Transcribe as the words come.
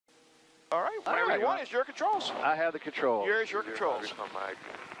All right, whatever you want is your controls. I have the controls. Here's your controls. 6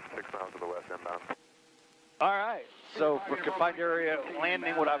 miles to the west inbound. All right, so for confined area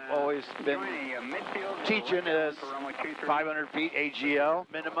landing, what I've always been teaching is 500 feet AGL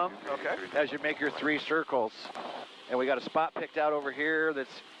minimum. Okay. As you make your 3 circles. And we got a spot picked out over here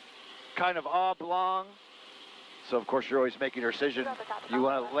that's kind of oblong. So of course you're always making your decision. You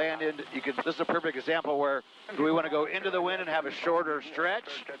want to land in, this is a perfect example where, do we want to go into the wind and have a shorter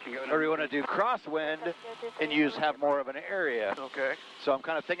stretch? Or do we want to do crosswind and have more of an area? Okay. So I'm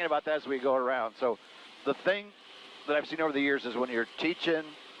kind of thinking about that as we go around. So the thing that I've seen over the years is when you're teaching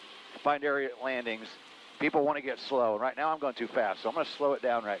confined area landings, people want to get slow. Right now I'm going too fast, so I'm going to slow it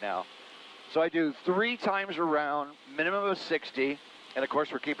down right now. So I do 3 times around, minimum of 60, and of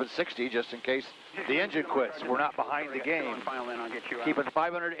course we're keeping 60 just in case the engine quits. We're not behind the game. Keeping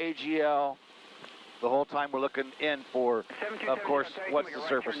 500 AGL the whole time. We're looking in for, of course, what's the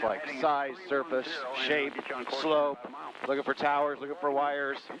surface like? Size, surface, shape, slope, looking for towers, looking for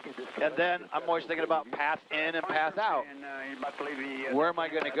wires. And then I'm always thinking about path in and path out. Where am I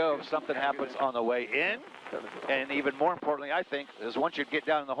going to go if something happens on the way in? And even more importantly, I think, is once you get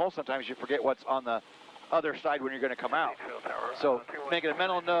down in the hole, sometimes you forget what's on the other side when you're going to come out. So making a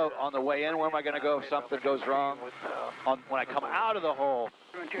mental note on the way in, where am I going to go if something goes wrong? When I come out of the hole,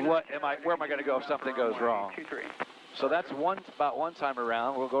 where am I going to go if something goes wrong? So that's about one time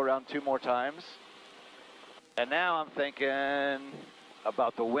around. We'll go around 2 more times. And now I'm thinking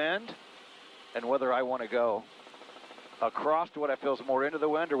about the wind and whether I want to go across to what I feel is more into the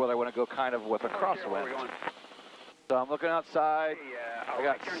wind or whether I want to go kind of with a crosswind. So I'm looking outside. I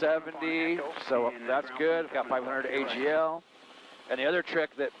got 70, so that's good. I've got 500 AGL. And the other trick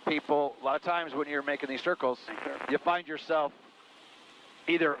that people, a lot of times when you're making these circles, you find yourself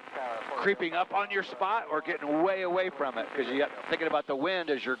either creeping up on your spot or getting way away from it because you're thinking about the wind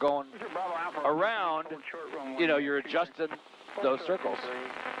as you're going around, you're adjusting those circles.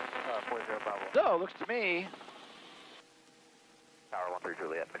 So it looks to me,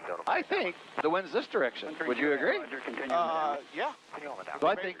 I think the wind's this direction. Would you agree? Yeah. So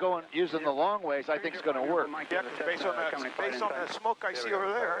I think using the long ways, I think it's going to work. Yeah, based on the smoke I see over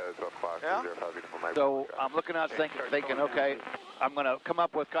there. Yeah. So I'm looking out thinking, okay, I'm going to come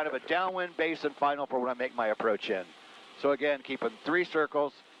up with kind of a downwind base and final for when I make my approach in. So again, keeping 3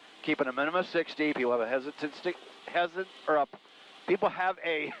 circles, keeping a minimum of 60. People have a people have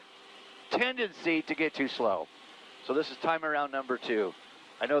a tendency to get too slow. So this is time around number 2.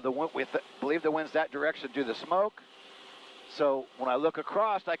 I know we believe the wind's that direction due to the smoke. So when I look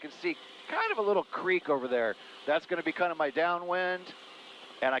across, I can see kind of a little creek over there. That's going to be kind of my downwind.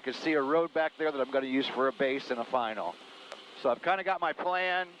 And I can see a road back there that I'm going to use for a base and a final. So I've kind of got my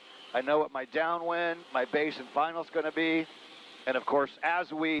plan. I know what my downwind, my base and final is going to be. And of course,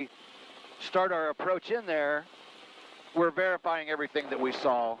 as we start our approach in there, we're verifying everything that we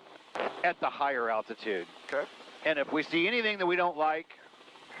saw at the higher altitude. Okay. And if we see anything that we don't like,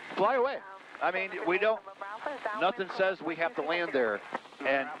 fly away. I mean, nothing says we have to land there.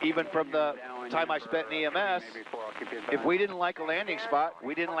 And even from the time I spent in EMS, if we didn't like a landing spot,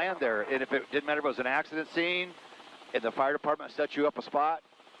 we didn't land there. And if it didn't matter if it was an accident scene, and the fire department sets you up a spot,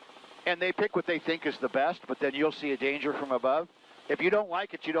 and they pick what they think is the best, but then you'll see a danger from above. If you don't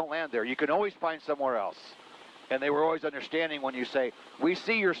like it, you don't land there. You can always find somewhere else. And they were always understanding when you say, we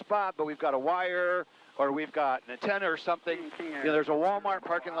see your spot, but we've got a wire, or we've got an antenna or something. There's a Walmart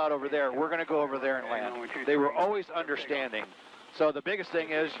parking lot over there. We're going to go over there and land. They were always understanding. So the biggest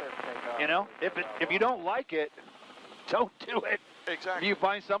thing is, if you don't like it, don't do it. Exactly. If you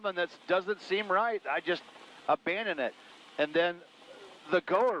find something that doesn't seem right, I just abandon it. And then the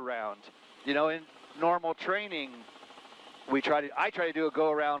go around, in normal training, I try to do a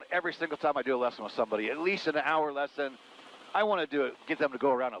go around every single time I do a lesson with somebody, at least an hour lesson. I want to get them to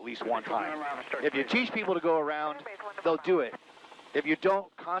go around at least one time. If you teach people to go around, they'll do it. If you don't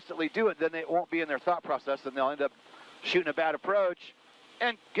constantly do it, then it won't be in their thought process, and they'll end up shooting a bad approach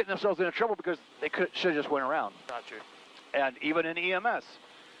and getting themselves into trouble because they should have just went around. Gotcha. And even in EMS,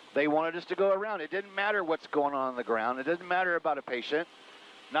 they wanted us to go around. It didn't matter what's going on the ground. It didn't matter about a patient.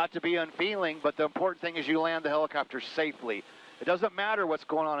 Not to be unfeeling, but the important thing is you land the helicopter safely. It doesn't matter what's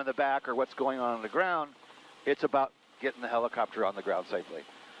going on in the back or what's going on the ground. It's about getting the helicopter on the ground safely.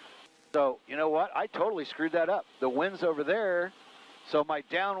 So, you know what? I totally screwed that up. The wind's over there, so my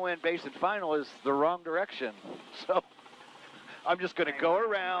downwind base and final is the wrong direction. So I'm just going to go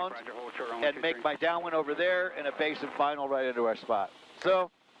around and make my downwind over there and a base and final right into our spot.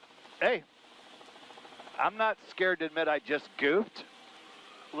 So, hey, I'm not scared to admit I just goofed.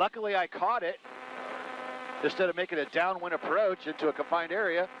 Luckily, I caught it. instead of making a downwind approach into a confined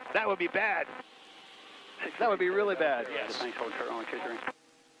area. That would be bad. That would be really bad. Yes.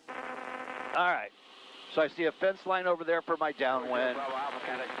 All right. So I see a fence line over there for my downwind.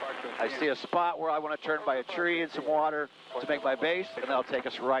 I see a spot where I want to turn by a tree and some water to make my base, and that'll take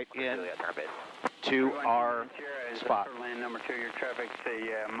us right in to our spot. Land number 2, your traffic's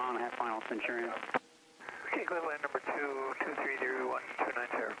a mile and a half final Centurion. Okay, clear land number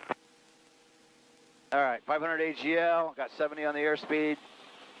 2230129. All right, 500 AGL, got 70 on the airspeed.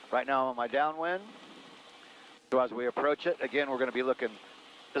 Right now I'm on my downwind. So as we approach it, again, we're going to be looking,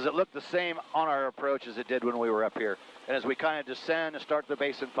 does it look the same on our approach as it did when we were up here? And as we kind of descend and start the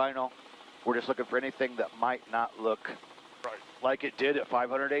base and final, we're just looking for anything that might not look like it did at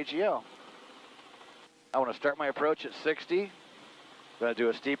 500 AGL. I want to start my approach at 60. I'm going to do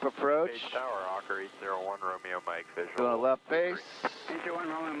a steep approach. Page Tower, Hawker 801, Romeo Mike, visual. Doing a left base. 801,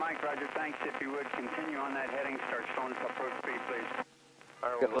 Romeo Mike, roger, thanks. If you would continue on that heading, start showing us approach speed, please.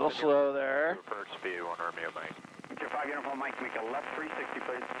 Get a little slow there. Approach speed, 1 Romeo Mike. Your 5 uniform Mike, make a left 360,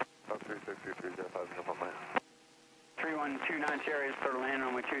 please. Left 360, 305 uniform Mike. 3129 Sierra, third land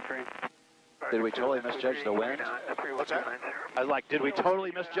runway 23. Did we totally misjudge the wind? What's that? I was like, did we totally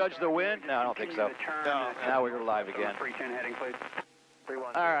misjudge the wind? No, I don't think so. No. Now we're live again. 310 heading, please.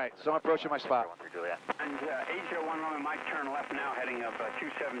 All right, so I'm approaching my spot. And 801 Romeo Mike, turn left now, heading up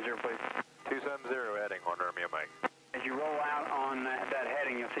 270, please. 270, heading 1 Romeo Mike. As you roll out on that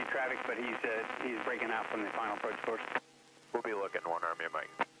heading, you'll see traffic, but he's breaking out from the final approach course. We'll be looking 1 Romeo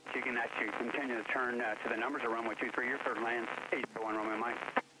Mike. You can actually continue to turn to the numbers of runway 23, your third land, 801 Romeo Mike.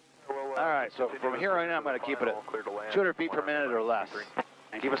 All right, so from here on in, I'm going to keep it at 200 feet per minute or less.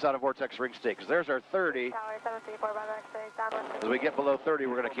 Keep us out of vortex ring state, because there's our 30. As we get below 30,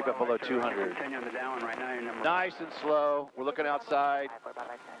 we're going to keep it below 200. Nice and slow. We're looking outside,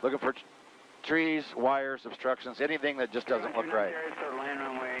 looking for trees, wires, obstructions, anything that just doesn't look right.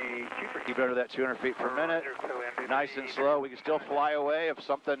 Keep it under that 200 feet per minute. Nice and slow. We can still fly away if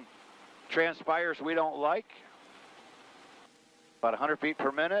something transpires we don't like. About 100 feet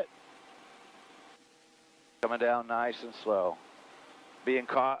per minute. Coming down nice and slow. Thinking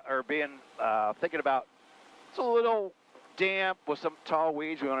about, it's a little damp with some tall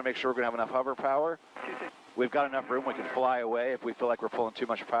weeds. We want to make sure we're going to have enough hover power. We've got enough room. We can fly away if we feel like we're pulling too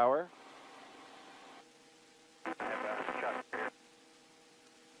much power.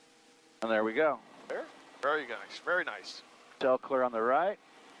 And there we go. Very nice, very nice. Tail clear on the right.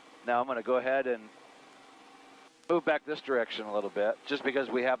 Now I'm going to go ahead and move back this direction a little bit, just because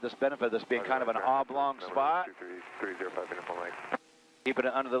we have this benefit of this being kind of an oblong spot. 305 uniform Mike. Keeping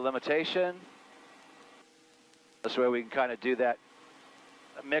it under the limitation. This way we can kind of do that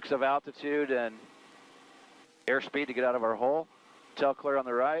mix of altitude and airspeed to get out of our hole. Tail clear on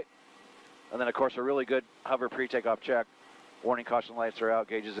the right. And then, of course, a really good hover pre-takeoff check. Warning caution lights are out,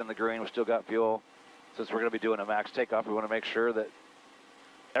 gauges in the green. We've still got fuel. Since we're going to be doing a max takeoff, we want to make sure that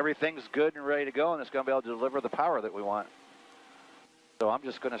everything's good and ready to go, and it's going to be able to deliver the power that we want. So I'm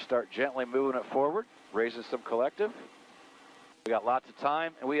just going to start gently moving it forward, raising some collective. We got lots of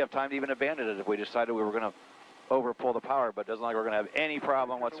time, and we have time to even abandon it if we decided we were going to overpull the power, but it doesn't look like we're going to have any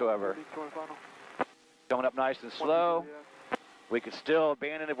problem whatsoever. Coming up nice and slow. We could still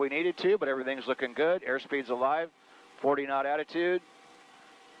abandon if we needed to, but everything's looking good. Airspeed's alive. 40 knot attitude.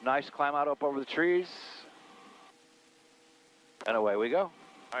 Nice climb out up over the trees. And away we go.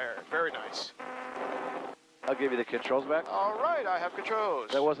 Very nice. I'll give you the controls back. All right, I have controls.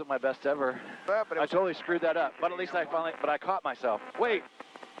 That wasn't my best ever. But I totally screwed that up, but at least I caught myself. Wait.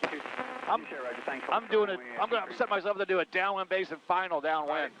 I'm setting myself to do a downwind base and final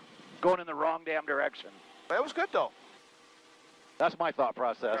downwind. Going in the wrong damn direction. That was good, though. That's my thought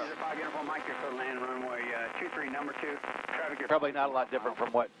process. Probably not a lot different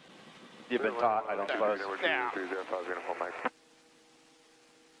from what you've been taught, I don't suppose. Yeah.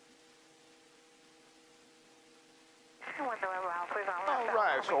 All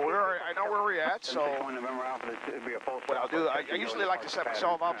right, so I know where we're at, so what I'll do, I usually like to set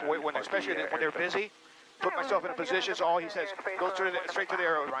myself up, especially when they're busy, put myself in a position, so all he says, go straight to the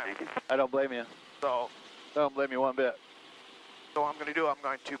arrow, Ryan. I don't blame you. So, don't blame you one bit. So what I'm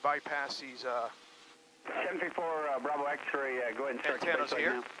going to bypass these 734 Bravo X-ray, go ahead and start antennas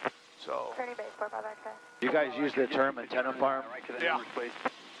here. Now. So, you guys use the term antenna farm? Yeah.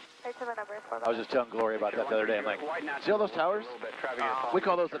 I was just telling Gloria about that the other day. I'm like, see all those towers? We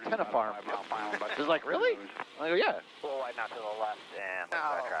call those antenna farm. She's like, really? I go, yeah.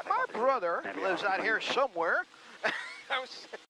 My brother lives out here somewhere.